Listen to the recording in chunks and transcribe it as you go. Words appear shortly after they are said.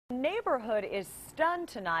The neighborhood is stunned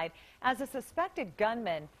tonight as a suspected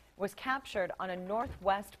gunman was captured on a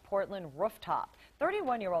northwest Portland rooftop.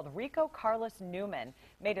 31-year-old Rico Newman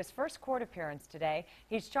made his first court appearance today.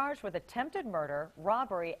 He's charged with attempted murder,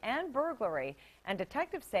 robbery, and burglary, and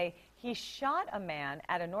detectives say he shot a man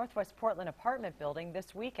at a northwest Portland apartment building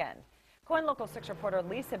this weekend. KOIN Local 6 reporter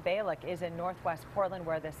Lisa Balick is in northwest Portland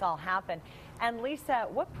where this all happened. And Lisa,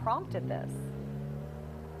 what prompted this?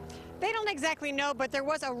 They don't exactly know, but there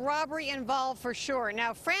was a robbery involved for sure.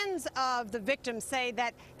 Now, friends of the victim say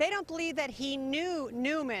that they don't believe that he knew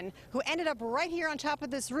Newman, who ended up right here on top of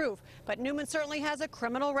this roof. But Newman certainly has a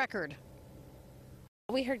criminal record.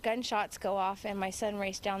 We heard gunshots go off, and my son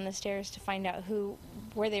raced down the stairs to find out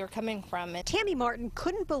where they were coming from. Tammy Martin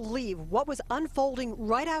couldn't believe what was unfolding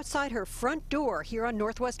right outside her front door here on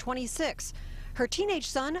Northwest 26. Her teenage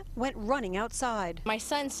son went running outside. My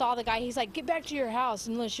son saw the guy. He's like, "Get back to your house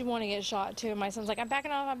unless you want to get shot too." My son's like, "I'm backing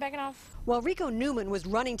off, I'm backing off." While Rico Newman was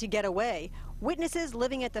running to get away, witnesses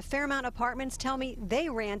living at the Fairmount Apartments tell me they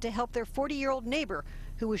ran to help their 40-year-old neighbor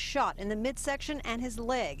who was shot in the midsection and his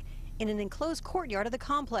leg in an enclosed courtyard of the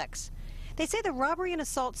complex. They say the robbery and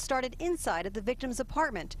assault started inside at the victim's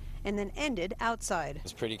apartment and then ended outside. It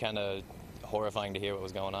was pretty kind of horrifying to hear what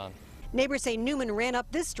was going on. Neighbors say Newman ran up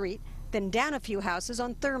this street, then down a few houses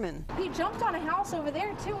on Thurman. He jumped on a house over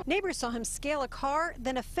there too. Neighbors saw him scale a car,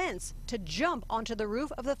 then a fence to jump onto the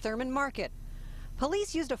roof of the Thurman market.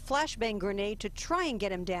 Police used a flashbang grenade to try and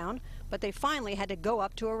get him down, but they finally had to go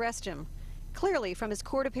up to arrest him. Clearly, from his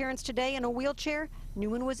court appearance today in a wheelchair,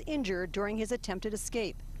 Newman was injured during his attempted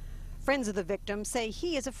escape. Friends of the victim say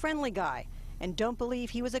he is a friendly guy and don't believe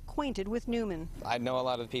he was acquainted with Newman. I know a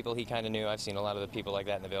lot of the people he kind of knew. I've seen a lot of the people like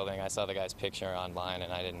that in the building. I saw the guy's picture online,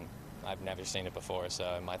 and I've never seen it before,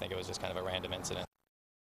 so I think it was just kind of a random incident.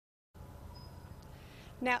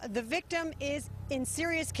 Now, the victim is in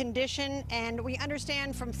serious condition, and we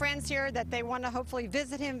understand from friends here that they want to hopefully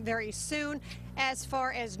visit him very soon. As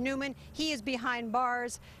far as Newman, he is behind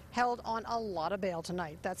bars, held on a lot of bail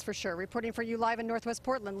tonight, that's for sure. Reporting for you live in Northwest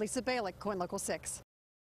Portland, Lisa Balick, KOIN Local 6.